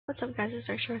What's up guys, it's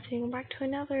Darkstar. Welcome back to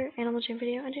another Animal Jam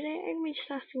video, and today I'm going to be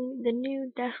discussing the new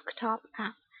desktop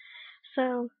app.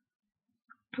 So,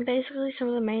 basically some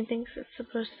of the main things it's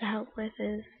supposed to help with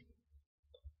is,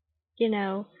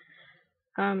 some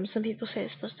people say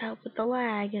it's supposed to help with the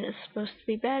lag, and it's supposed to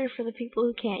be better for the people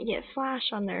who can't get Flash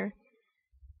on their,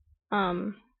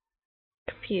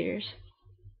 computers.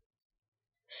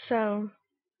 So,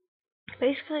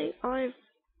 basically all I've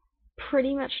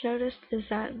pretty much noticed is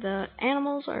that the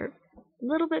animals are a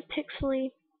little bit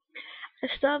pixely. I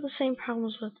still have the same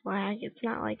problems with lag. It's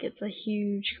not like it's a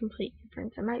huge complete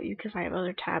difference. It might be because I have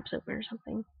other tabs open or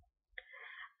something.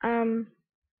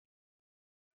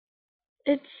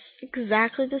 It's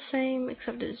exactly the same,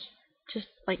 except it's just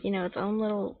like, its own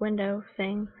little window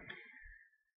thing.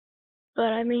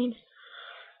 But I mean,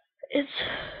 it's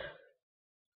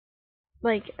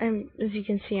like, as you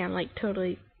can see, I'm like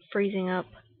totally freezing up.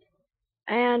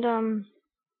 And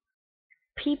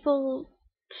people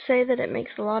say that it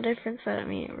makes a lot of difference, but I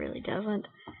mean, it really doesn't.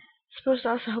 It's supposed to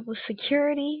also help with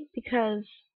security because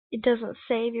it doesn't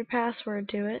save your password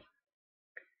to it.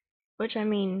 Which, I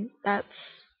mean, I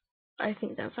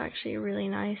think that's actually really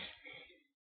nice.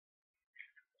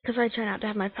 Because I try not to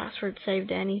have my password saved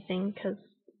to anything, because,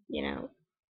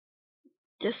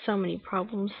 just so many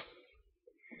problems.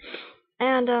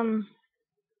 And,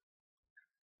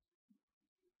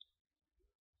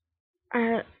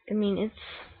 I mean, it's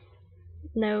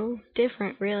no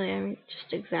different, really. I mean,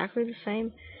 just exactly the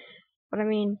same. But, I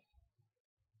mean,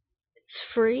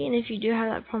 it's free, and if you do have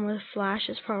that problem with Flash,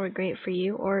 it's probably great for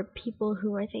you, or people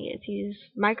who I think it's use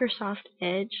Microsoft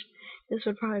Edge. This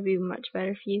would probably be much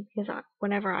better for you, because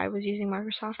whenever I was using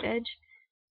Microsoft Edge,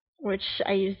 which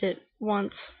I used it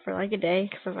once for like a day,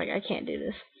 because I was like, I can't do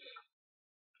this.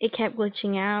 It kept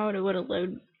glitching out. It wouldn't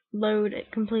load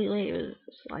it completely. It was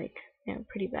like,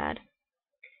 pretty bad.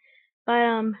 But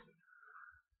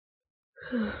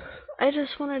I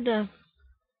just wanted to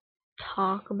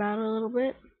talk about it a little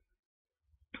bit.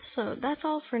 So that's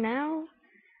all for now.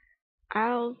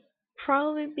 I'll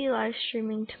probably be live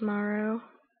streaming tomorrow.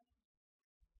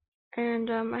 And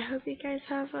I hope you guys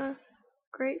have a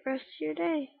great rest of your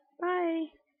day. Bye.